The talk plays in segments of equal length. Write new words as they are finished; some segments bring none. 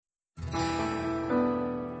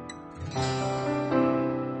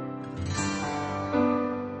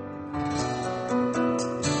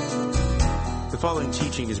following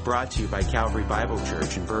teaching is brought to you by Calvary Bible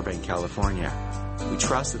Church in Burbank, California. We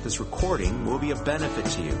trust that this recording will be a benefit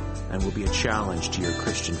to you and will be a challenge to your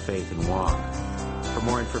Christian faith and walk. For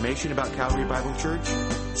more information about Calvary Bible Church,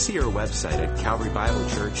 see our website at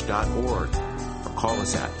calvarybiblechurch.org or call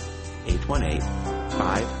us at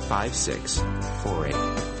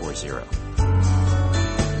 818-556-4840.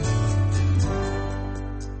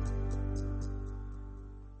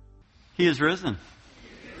 He is risen.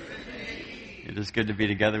 It is good to be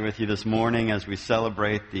together with you this morning as we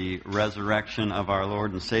celebrate the resurrection of our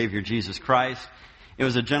Lord and Savior, Jesus Christ. It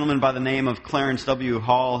was a gentleman by the name of Clarence W.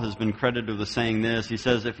 Hall has been credited with saying this. He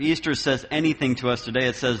says, if Easter says anything to us today,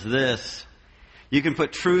 it says this: you can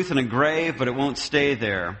put truth in a grave, but it won't stay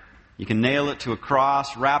there. You can nail it to a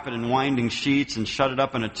cross, wrap it in winding sheets, and shut it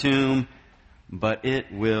up in a tomb, but it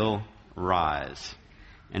will rise.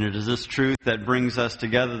 And it is this truth that brings us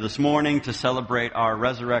together this morning to celebrate our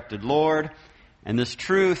resurrected Lord. And this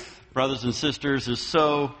truth, brothers and sisters, is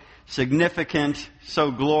so significant, so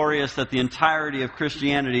glorious that the entirety of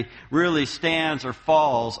Christianity really stands or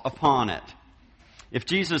falls upon it. If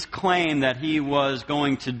Jesus claimed that he was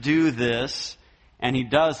going to do this, and he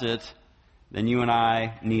does it, then you and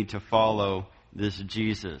I need to follow this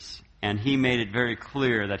Jesus. And he made it very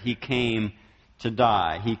clear that he came to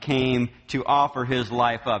die. He came to offer his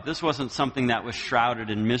life up. This wasn't something that was shrouded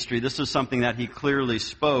in mystery. This was something that he clearly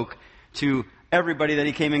spoke to everybody that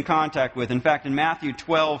he came in contact with. In fact, in Matthew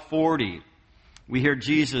 12:40, we hear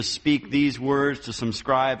Jesus speak these words to some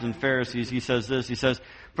scribes and Pharisees. He says this, he says,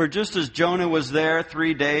 "For just as Jonah was there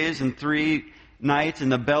 3 days and 3 nights in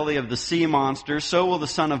the belly of the sea monster, so will the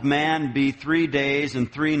Son of Man be 3 days and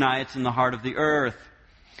 3 nights in the heart of the earth."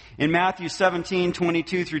 In Matthew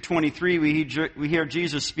 17:22 through 23, we hear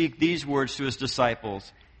Jesus speak these words to his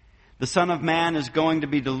disciples. "The Son of Man is going to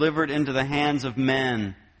be delivered into the hands of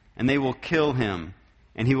men, and they will kill him,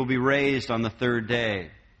 and he will be raised on the 3rd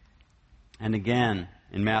day." And again,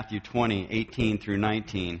 in Matthew 20:18 through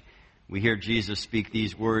 19, we hear Jesus speak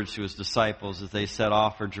these words to his disciples as they set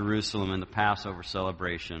off for Jerusalem in the Passover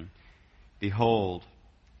celebration. "Behold,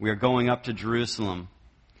 we are going up to Jerusalem,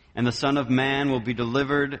 and the Son of Man will be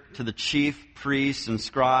delivered to the chief priests and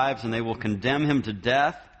scribes, and they will condemn him to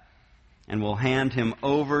death, and will hand him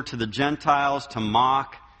over to the Gentiles to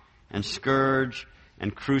mock and scourge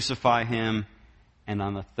and crucify him, and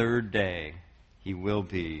on the 3rd day he will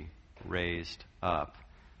be raised up."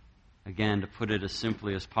 Again, to put it as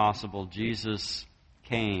simply as possible, Jesus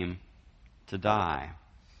came to die.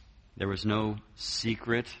 There was no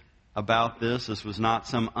secret about this. This was not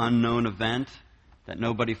some unknown event that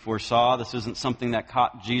nobody foresaw. This isn't something that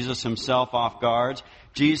caught Jesus himself off guard.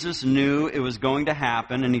 Jesus knew it was going to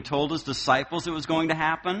happen, and he told his disciples it was going to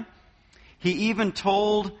happen. He even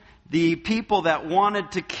told the people that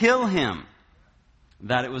wanted to kill him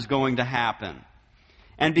that it was going to happen.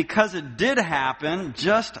 And because it did happen,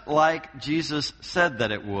 just like Jesus said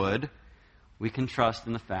that it would, we can trust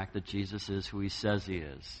in the fact that Jesus is who he says he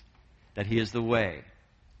is. That he is the way,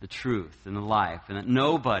 the truth, and the life. And that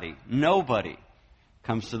nobody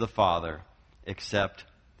comes to the Father except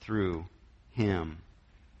through him.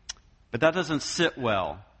 But that doesn't sit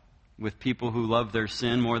well with people who love their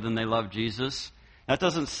sin more than they love Jesus. That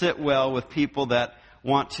doesn't sit well with people that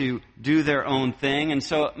want to do their own thing. And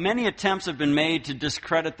so many attempts have been made to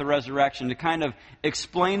discredit the resurrection, to kind of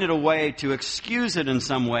explain it away, to excuse it in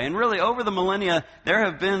some way. And really, over the millennia, there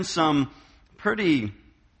have been some pretty,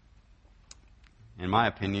 in my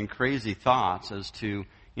opinion, crazy thoughts as to,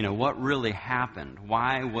 what really happened.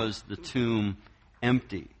 Why was the tomb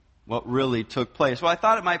empty? What really took place? Well, I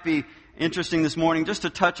thought it might be interesting this morning just to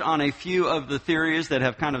touch on a few of the theories that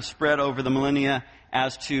have kind of spread over the millennia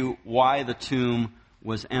as to why the tomb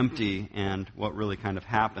was empty and what really kind of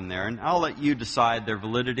happened there. And I'll let you decide their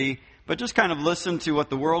validity, but just kind of listen to what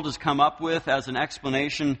the world has come up with as an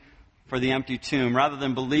explanation for the empty tomb. Rather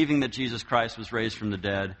than believing that Jesus Christ was raised from the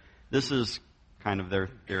dead, this is kind of their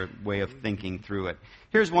way of thinking through it.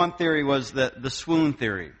 Here's one theory, was the swoon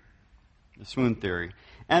theory. The swoon theory.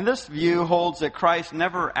 And this view holds that Christ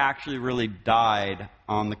never actually really died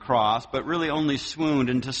on the cross, but really only swooned.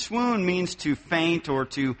 And to swoon means to faint or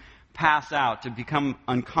to pass out, to become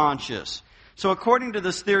unconscious. So according to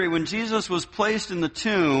this theory, when Jesus was placed in the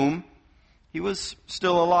tomb, he was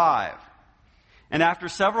still alive. And after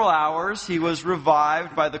several hours, he was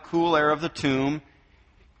revived by the cool air of the tomb.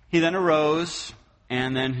 He then arose,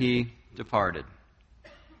 and then he departed.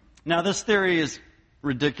 Now, this theory is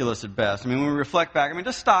ridiculous at best. When we reflect back,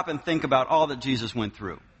 just stop and think about all that Jesus went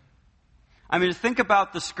through. Think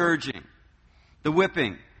about the scourging, the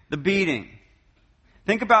whipping, the beating.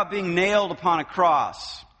 Think about being nailed upon a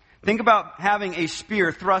cross. Think about having a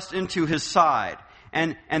spear thrust into his side.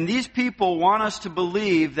 And these people want us to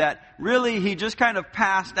believe that really he just kind of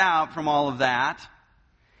passed out from all of that.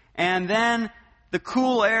 And then the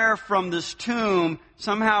cool air from this tomb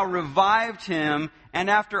somehow revived him. And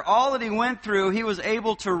after all that he went through, he was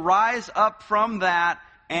able to rise up from that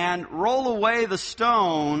and roll away the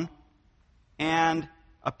stone and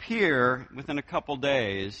appear within a couple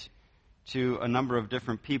days to a number of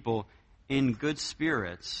different people in good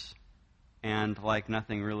spirits and like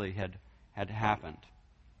nothing really had happened.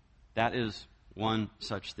 That is one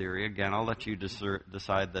such theory. Again, I'll let you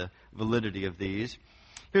decide the validity of these.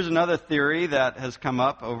 Here's another theory that has come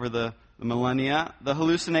up over the millennia, the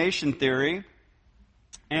hallucination theory.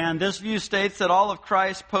 And this view states that all of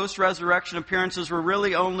Christ's post-resurrection appearances were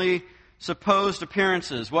really only supposed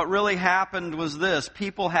appearances. What really happened was this: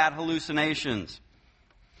 people had hallucinations.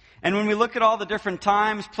 And when we look at all the different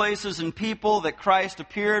times, places, and people that Christ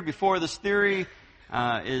appeared before, this theory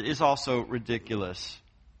is also ridiculous.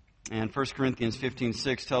 And 1 Corinthians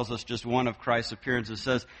 15:6 tells us just one of Christ's appearances. It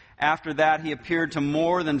says, after that he appeared to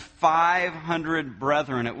more than 500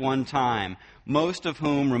 brethren at one time, most of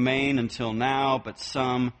whom remain until now, but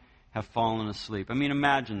some have fallen asleep. I mean,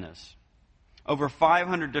 imagine this. Over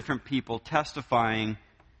 500 different people testifying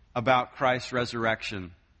about Christ's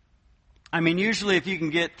resurrection. I mean, usually if you can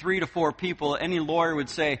get 3 to 4 people, any lawyer would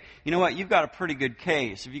say, you know what, you've got a pretty good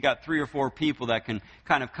case. If you've got 3 or 4 people that can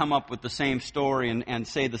kind of come up with the same story and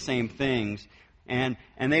say the same things, and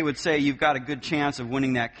they would say you've got a good chance of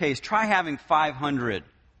winning that case. Try having 500.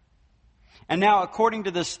 And now, according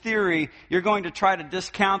to this theory, you're going to try to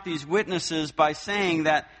discount these witnesses by saying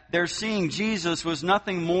that their seeing Jesus was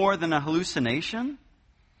nothing more than a hallucination?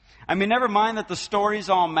 I mean, never mind that the stories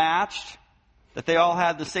all matched, that they all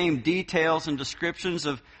had the same details and descriptions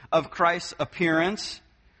of Christ's appearance.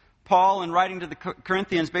 Paul, in writing to the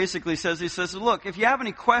Corinthians, basically says, look, if you have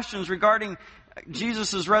any questions regarding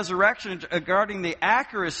Jesus' resurrection, regarding the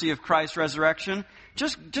accuracy of Christ's resurrection,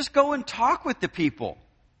 just go and talk with the people.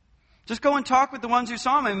 Just go and talk with the ones who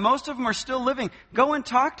saw him. And most of them are still living. Go and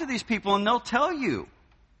talk to these people and they'll tell you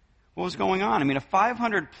what was going on. I mean, a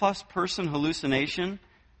 500-plus person hallucination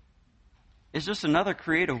is just another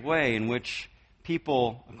creative way in which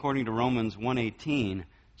people, according to Romans 1:18,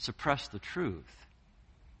 suppress the truth.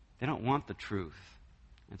 They don't want the truth.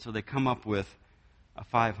 And so they come up with a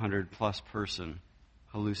 500-plus person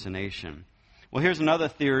hallucination. Well, here's another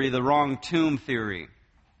theory, the wrong tomb theory.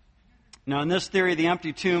 Now, in this theory, the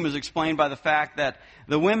empty tomb is explained by the fact that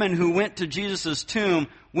the women who went to Jesus' tomb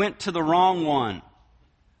went to the wrong one.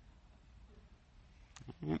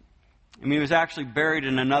 I mean, he was actually buried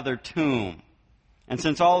in another tomb. And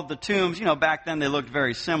since all of the tombs, back then they looked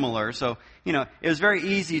very similar, so, it was very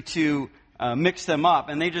easy to mix them up,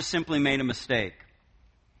 and they just simply made a mistake.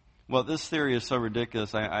 Well, this theory is so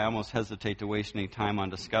ridiculous, I almost hesitate to waste any time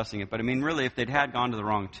on discussing it. But I mean, really, if they'd had gone to the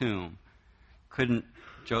wrong tomb, couldn't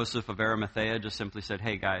Joseph of Arimathea just simply said,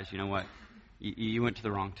 hey guys, you know what? You went to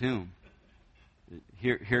the wrong tomb.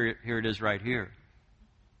 Here it is right here.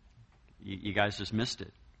 You guys just missed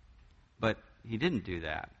it. But he didn't do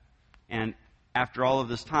that. And after all of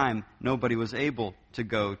this time, nobody was able to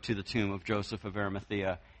go to the tomb of Joseph of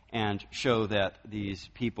Arimathea and show that these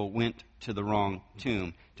people went to the wrong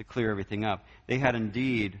tomb to clear everything up. They had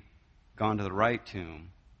indeed gone to the right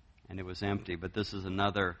tomb, and it was empty. But this is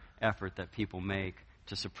another effort that people make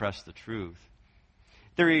to suppress the truth.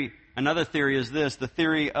 Another theory is this, the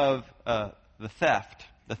theory of the theft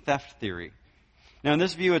theory. Now, in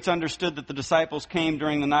this view, it's understood that the disciples came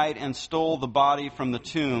during the night and stole the body from the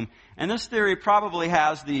tomb. And this theory probably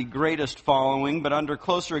has the greatest following, but under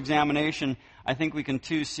closer examination, I think we can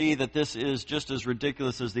too see that this is just as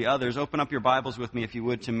ridiculous as the others. Open up your Bibles with me, if you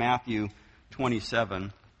would, to Matthew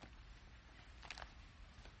 27.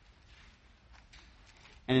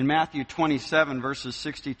 And in Matthew 27, verses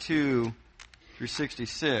 62 through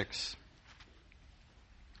 66,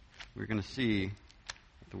 we're going to see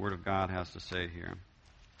what the Word of God has to say here.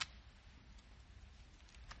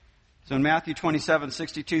 So in Matthew 27,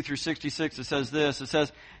 62 through 66, it says this. It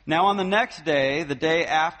says, now on the next day, the day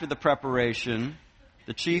after the preparation,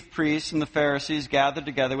 the chief priests and the Pharisees gathered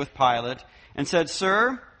together with Pilate and said,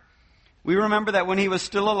 Sir, we remember that when he was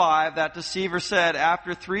still alive, that deceiver said,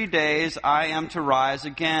 after 3 days I am to rise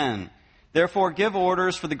again. Therefore give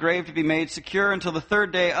orders for the grave to be made secure until the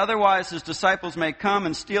 3rd day. Otherwise his disciples may come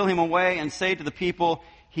and steal him away and say to the people,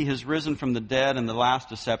 he has risen from the dead, and the last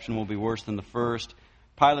deception will be worse than the first.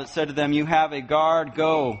 Pilate said to them, you have a guard,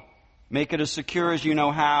 go, make it as secure as you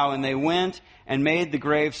know how. And they went and made the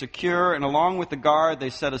grave secure, and along with the guard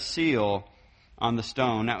they set a seal on the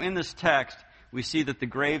stone. Now in this text, we see that the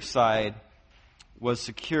graveside was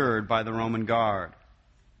secured by the Roman guard.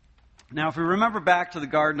 Now, if we remember back to the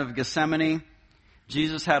Garden of Gethsemane,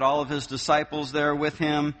 Jesus had all of his disciples there with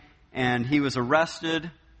him, and he was arrested.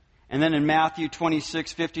 And then in Matthew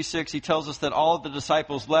 26:56, he tells us that all of the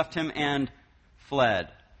disciples left him and fled.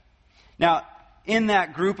 Now, in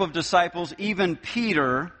that group of disciples, even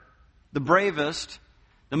Peter, the bravest,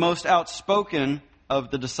 the most outspoken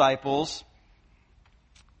of the disciples,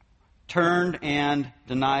 turned and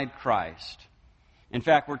denied Christ. In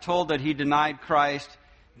fact, we're told that he denied Christ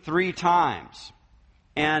 3 times.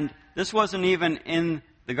 And this wasn't even in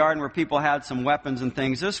the garden where people had some weapons and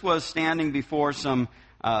things. This was standing before some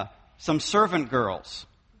servant girls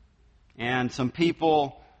and some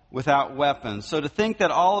people without weapons. So to think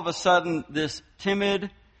that all of a sudden this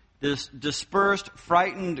timid, this dispersed,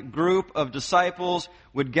 frightened group of disciples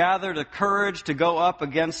would gather the courage to go up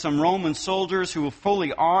against some Roman soldiers who were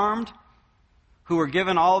fully armed, who were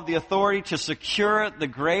given all of the authority to secure the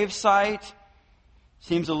gravesite,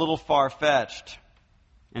 seems a little far-fetched.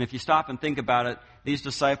 And if you stop and think about it, these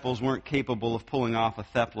disciples weren't capable of pulling off a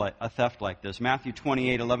theft like this. Matthew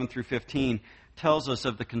 28:11 through 15 tells us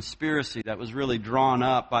of the conspiracy that was really drawn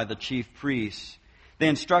up by the chief priests. They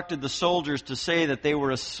instructed the soldiers to say that they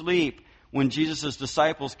were asleep when Jesus'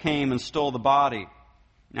 disciples came and stole the body.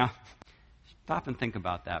 Now, stop and think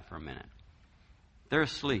about that for a minute. They're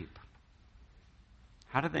asleep.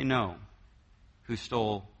 How did they know who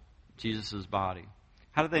stole Jesus' body?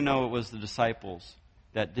 How did they know it was the disciples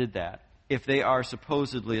that did that if they are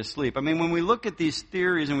supposedly asleep? I mean, when we look at these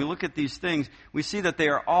theories and we look at these things, we see that they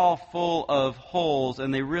are all full of holes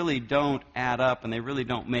and they really don't add up and they really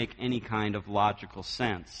don't make any kind of logical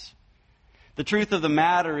sense. The truth of the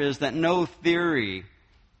matter is that no theory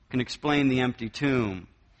can explain the empty tomb.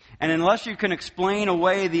 And unless you can explain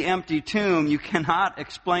away the empty tomb, you cannot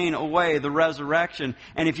explain away the resurrection.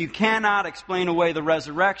 And if you cannot explain away the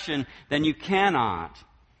resurrection, then you cannot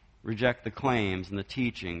reject the claims and the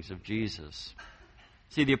teachings of Jesus.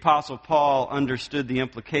 See, the Apostle Paul understood the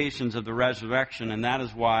implications of the resurrection, and that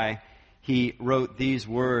is why he wrote these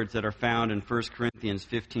words that are found in 1 Corinthians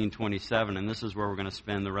 15:27, and this is where we're going to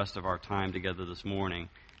spend the rest of our time together this morning.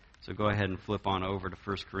 So go ahead and flip on over to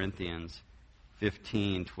 1 Corinthians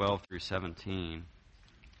 15:12 through 17.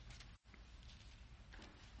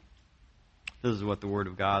 This is what the Word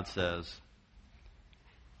of God says.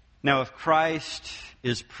 Now, if Christ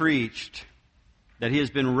is preached that he has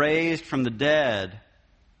been raised from the dead,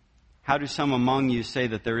 how do some among you say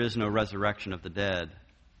that there is no resurrection of the dead?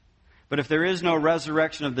 But if there is no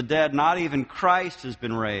resurrection of the dead, not even Christ has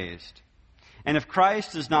been raised. And if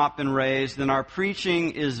Christ has not been raised, then our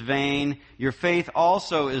preaching is vain, your faith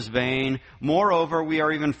also is vain. Moreover, we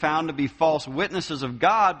are even found to be false witnesses of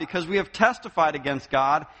God, because we have testified against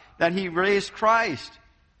God that he raised Christ,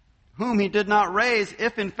 whom he did not raise,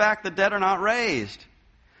 if in fact the dead are not raised.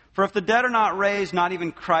 For if the dead are not raised, not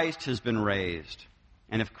even Christ has been raised.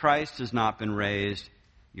 And if Christ has not been raised,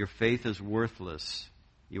 your faith is worthless.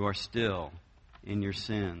 You are still in your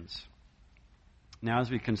sins. Now,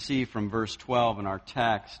 as we can see from verse 12 in our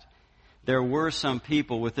text, there were some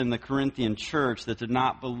people within the Corinthian church that did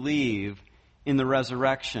not believe in the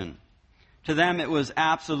resurrection. To them, it was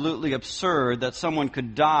absolutely absurd that someone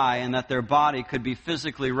could die and that their body could be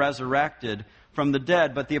physically resurrected from the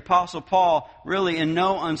dead. But the Apostle Paul, really in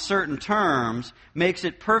no uncertain terms, makes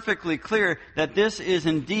it perfectly clear that this is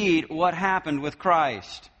indeed what happened with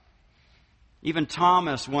Christ. Even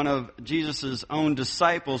Thomas, one of Jesus' own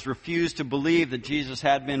disciples, refused to believe that Jesus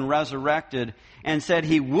had been resurrected and said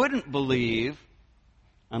he wouldn't believe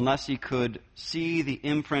unless he could see the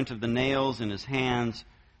imprint of the nails in his hands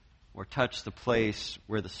or touch the place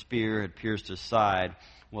where the spear had pierced his side.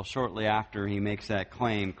 Well, shortly after he makes that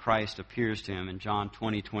claim, Christ appears to him in John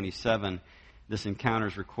 20:27. This encounter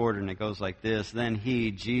is recorded and it goes like this. Then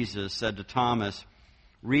he, Jesus, said to Thomas,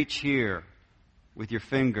 "Reach here with your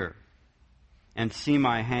finger and see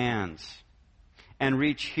my hands, and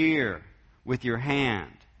reach here with your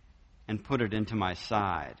hand and put it into my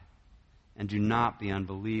side. And do not be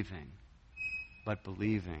unbelieving, but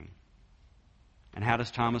believing." And how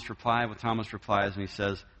does Thomas reply? Well, Thomas replies and he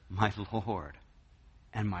says, "My Lord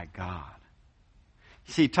and my God."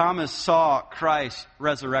 See, Thomas saw Christ's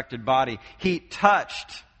resurrected body. He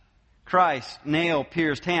touched Christ's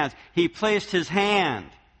nail-pierced hands. He placed his hand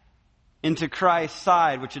into Christ's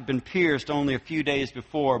side, which had been pierced only a few days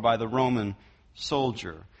before by the Roman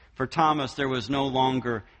soldier. For Thomas, there was no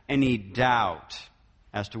longer any doubt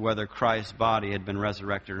as to whether Christ's body had been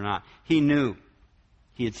resurrected or not. He knew.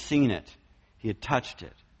 He had seen it. He had touched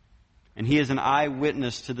it. And he is an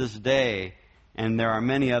eyewitness to this day, and there are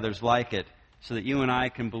many others like it, so that you and I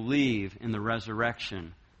can believe in the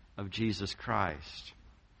resurrection of Jesus Christ.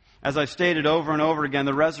 As I've stated over and over again,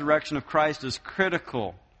 the resurrection of Christ is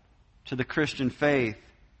critical to the Christian faith.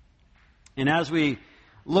 And as we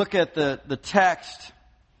look at the text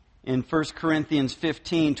in 1 Corinthians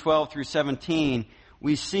 15, 12 through 17,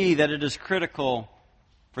 we see that it is critical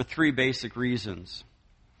for three basic reasons.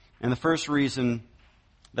 And the first reason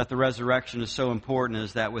that the resurrection is so important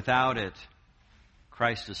is that without it,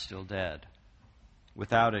 Christ is still dead.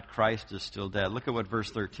 Without it, Christ is still dead. Look at what verse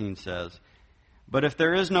 13 says. But if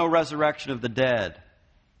there is no resurrection of the dead,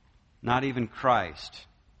 not even Christ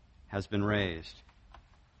has been raised.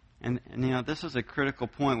 And this is a critical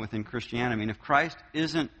point within Christianity. I mean, if Christ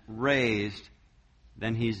isn't raised,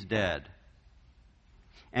 then he's dead.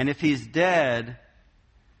 And if he's dead,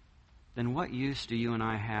 then what use do you and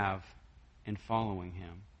I have in following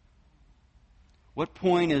him? What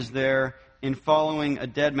point is there in following a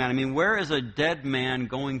dead man? I mean, where is a dead man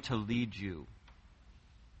going to lead you?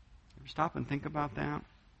 Ever stop and think about that?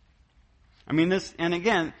 I mean,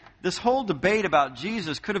 this whole debate about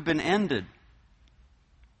Jesus could have been ended.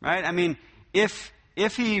 Right? I mean, if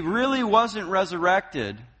he really wasn't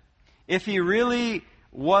resurrected, if he really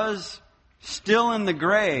was still in the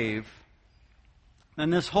grave, then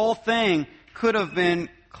this whole thing could have been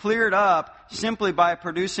cleared up simply by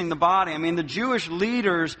producing the body. I mean, the Jewish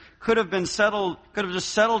leaders could have just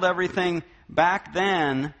settled everything back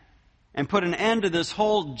then and put an end to this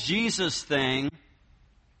whole Jesus thing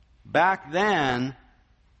back then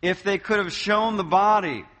if they could have shown the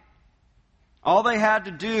body. All they had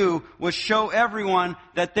to do was show everyone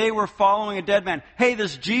that they were following a dead man. Hey,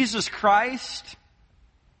 this Jesus Christ,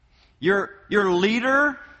 your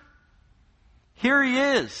leader, here he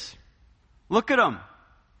is. Look at him.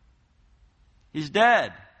 He's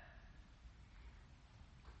dead.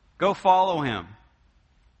 Go follow him.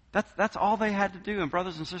 That's all they had to do. And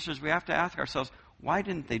brothers and sisters, we have to ask ourselves, why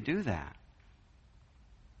didn't they do that?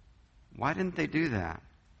 Why didn't they do that?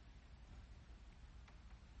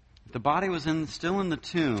 If the body was still in the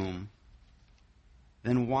tomb,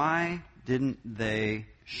 then why didn't they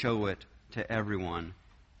show it to everyone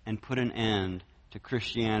and put an end to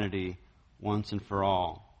Christianity once and for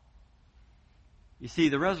all? You see,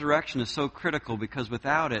 the resurrection is so critical because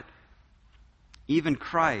without it, even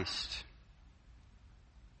Christ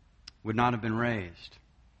would not have been raised.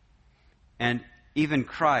 And even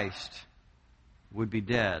Christ would be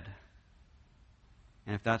dead.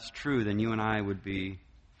 And if that's true, then you and I would be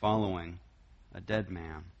following a dead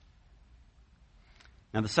man.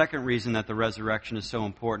 Now, the second reason that the resurrection is so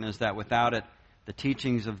important is that without it, the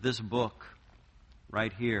teachings of this book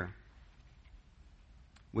right here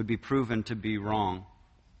would be proven to be wrong.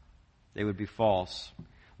 They would be false.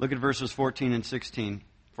 Look at verses 14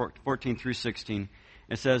 through 16.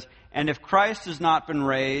 It says, "And if Christ has not been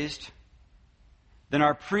raised, then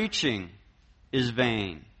our preaching is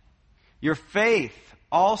vain. Your faith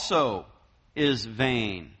also is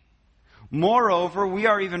vain. Moreover, we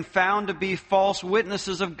are even found to be false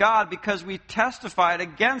witnesses of God because we testified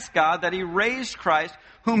against God that he raised Christ,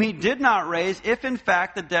 whom he did not raise, if in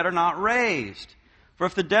fact the dead are not raised. For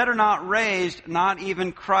if the dead are not raised, not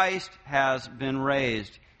even Christ has been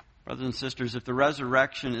raised." Brothers and sisters, if the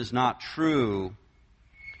resurrection is not true,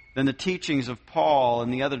 then the teachings of Paul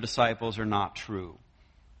and the other disciples are not true.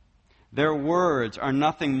 Their words are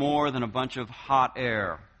nothing more than a bunch of hot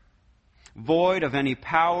air, void of any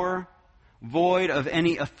power, void of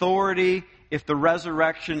any authority if the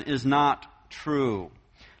resurrection is not true.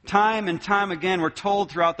 Time and time again, we're told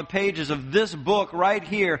throughout the pages of this book right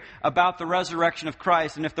here about the resurrection of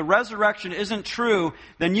Christ. And if the resurrection isn't true,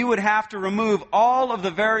 then you would have to remove all of the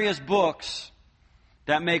various books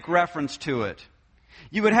that make reference to it.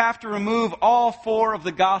 You would have to remove all 4 of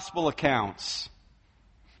the gospel accounts.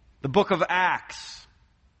 The book of Acts,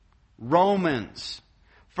 Romans,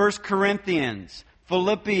 1 Corinthians,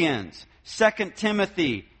 Philippians, 2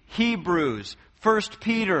 Timothy, Hebrews, 1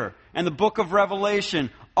 Peter, and the book of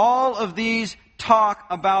Revelation. All of these talk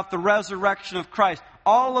about the resurrection of Christ.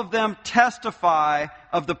 All of them testify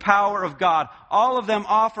of the power of God. All of them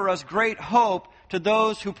offer us great hope to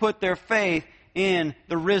those who put their faith in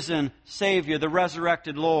the risen Savior, the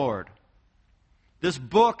resurrected Lord. This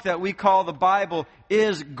book that we call the Bible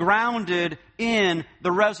is grounded in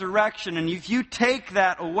the resurrection. And if you take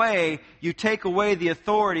that away, you take away the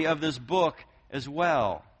authority of this book as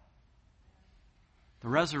well. The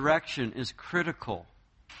resurrection is critical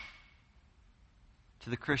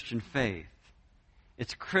to the Christian faith.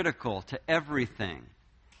 It's critical to everything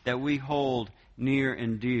that we hold near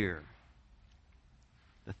and dear.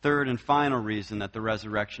 The third and final reason that the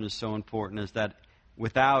resurrection is so important is that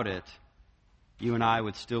without it, you and I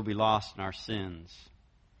would still be lost in our sins.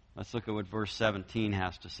 Let's look at what verse 17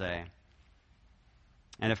 has to say.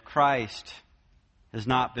 And if Christ has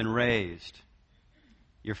not been raised,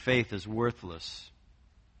 your faith is worthless.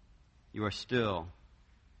 You are still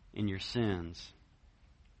in your sins.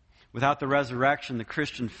 Without the resurrection, the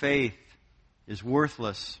Christian faith is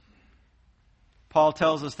worthless. Paul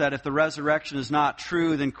tells us that if the resurrection is not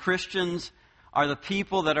true, then Christians are the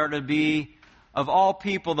people that are to be, of all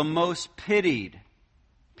people, the most pitied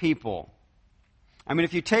people. I mean,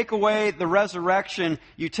 if you take away the resurrection,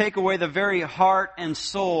 you take away the very heart and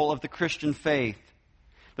soul of the Christian faith.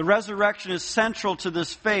 The resurrection is central to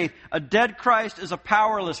this faith. A dead Christ is a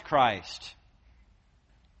powerless Christ.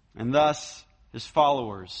 And thus, his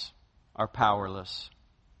followers are powerless.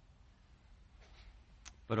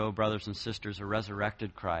 But, oh, brothers and sisters, a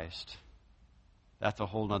resurrected Christ, that's a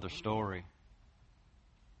whole other story.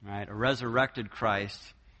 Right? A resurrected Christ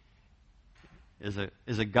is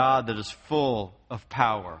a God that is full of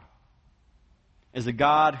power. Is a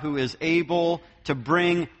God who is able to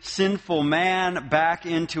bring sinful man back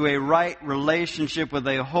into a right relationship with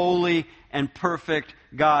a holy and perfect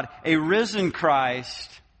God. A risen Christ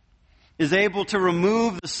is able to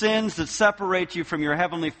remove the sins that separate you from your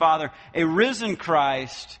heavenly Father. A risen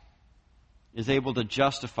Christ is able to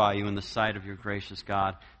justify you in the sight of your gracious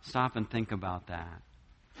God. Stop and think about that.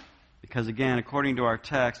 Because again, according to our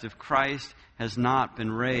text, if Christ has not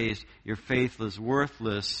been raised, your faith is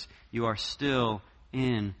worthless. You are still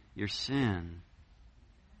in your sin.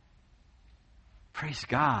 Praise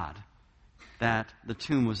God that the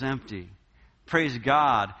tomb was empty. Praise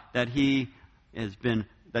God that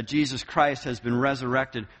that Jesus Christ has been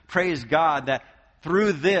resurrected. Praise God that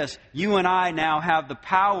through this, you and I now have the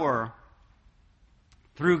power,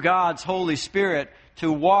 through God's Holy Spirit,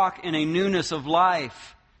 to walk in a newness of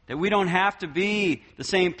life. That we don't have to be the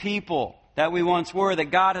same people that we once were.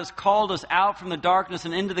 That God has called us out from the darkness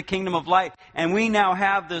and into the kingdom of light. And we now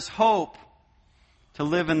have this hope to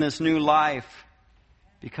live in this new life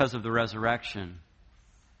because of the resurrection.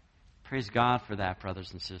 Praise God for that,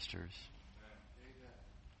 brothers and sisters.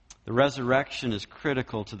 The resurrection is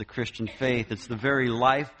critical to the Christian faith. It's the very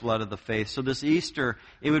lifeblood of the faith. So this Easter,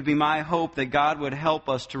 it would be my hope that God would help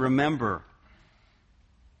us to remember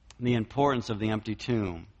the importance of the empty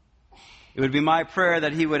tomb. It would be my prayer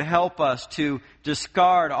that He would help us to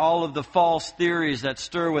discard all of the false theories that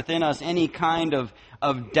stir within us any kind of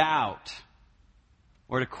doubt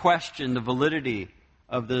or to question the validity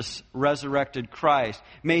of this resurrected Christ.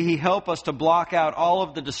 May He help us to block out all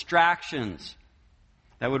of the distractions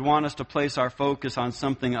that would want us to place our focus on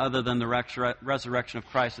something other than the resurrection of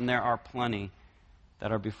Christ, and there are plenty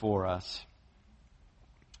that are before us.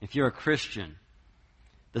 If you're a Christian,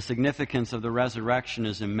 the significance of the resurrection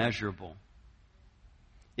is immeasurable.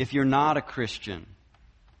 If you're not a Christian,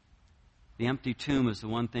 the empty tomb is the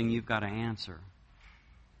one thing you've got to answer.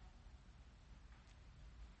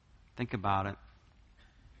 Think about it.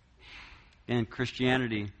 Again,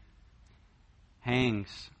 Christianity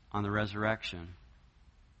hangs on the resurrection.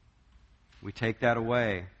 We take that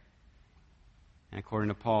away, and according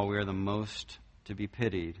to Paul, we are the most to be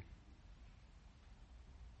pitied.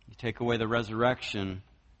 You take away the resurrection,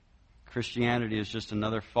 Christianity is just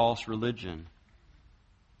another false religion.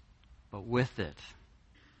 But with it,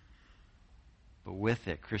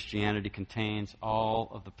 Christianity contains all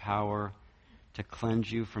of the power to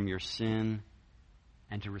cleanse you from your sin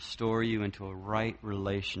and to restore you into a right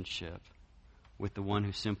relationship with the one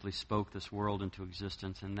who simply spoke this world into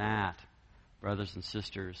existence. And that, brothers and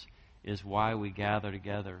sisters, is why we gather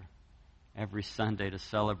together every Sunday to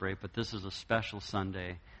celebrate. But this is a special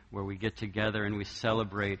Sunday where we get together and we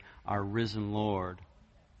celebrate our risen Lord.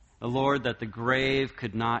 The Lord that the grave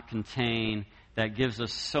could not contain, that gives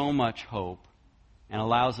us so much hope and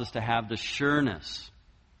allows us to have the sureness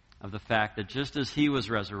of the fact that just as He was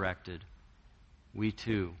resurrected, we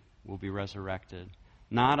too will be resurrected.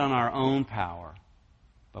 Not on our own power,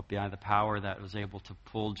 but by the power that was able to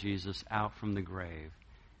pull Jesus out from the grave.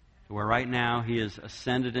 Where right now He is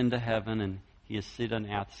ascended into heaven and He is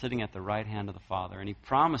sitting at the right hand of the Father. And He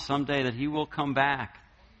promised someday that He will come back.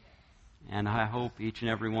 And I hope each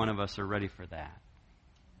and every one of us are ready for that.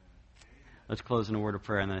 Let's close in a word of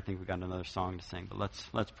prayer, and then I think we've got another song to sing. But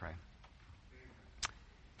let's pray.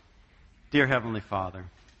 Dear Heavenly Father,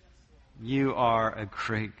 You are a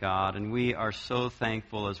great God, and we are so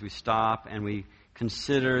thankful as we stop and we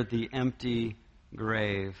consider the empty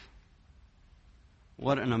grave.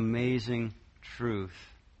 What an amazing truth.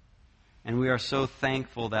 And we are so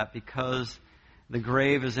thankful that because the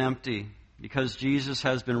grave is empty, because Jesus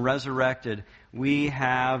has been resurrected, we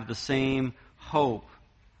have the same hope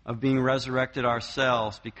of being resurrected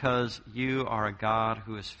ourselves, because you are a God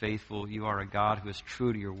who is faithful. You are a God who is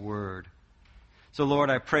true to your word. So, Lord,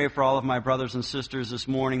 I pray for all of my brothers and sisters this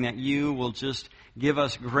morning that you will just give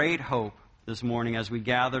us great hope this morning as we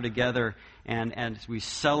gather together and as we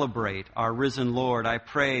celebrate our risen Lord. I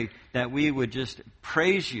pray that we would just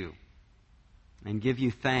praise you and give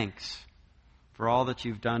you thanks for all that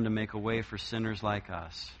you've done to make a way for sinners like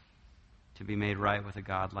us to be made right with a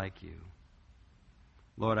God like you.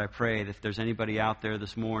 Lord, I pray that if there's anybody out there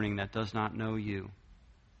this morning that does not know you,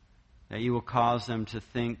 that you will cause them to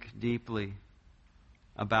think deeply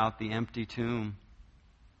about the empty tomb,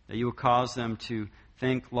 that you will cause them to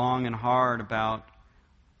think long and hard about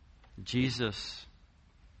Jesus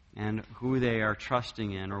and who they are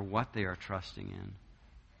trusting in or what they are trusting in.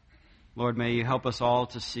 Lord, may you help us all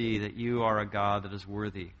to see that you are a God that is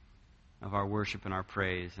worthy of our worship and our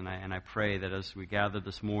praise. And I pray that as we gather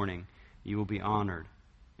this morning, you will be honored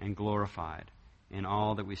and glorified in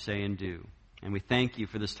all that we say and do. And we thank you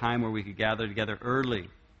for this time where we could gather together early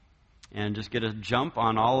and just get a jump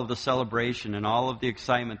on all of the celebration and all of the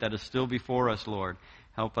excitement that is still before us, Lord.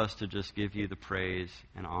 Help us to just give you the praise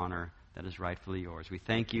and honor that is rightfully yours. We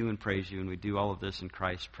thank you and praise you, and we do all of this in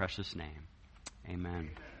Christ's precious name. Amen.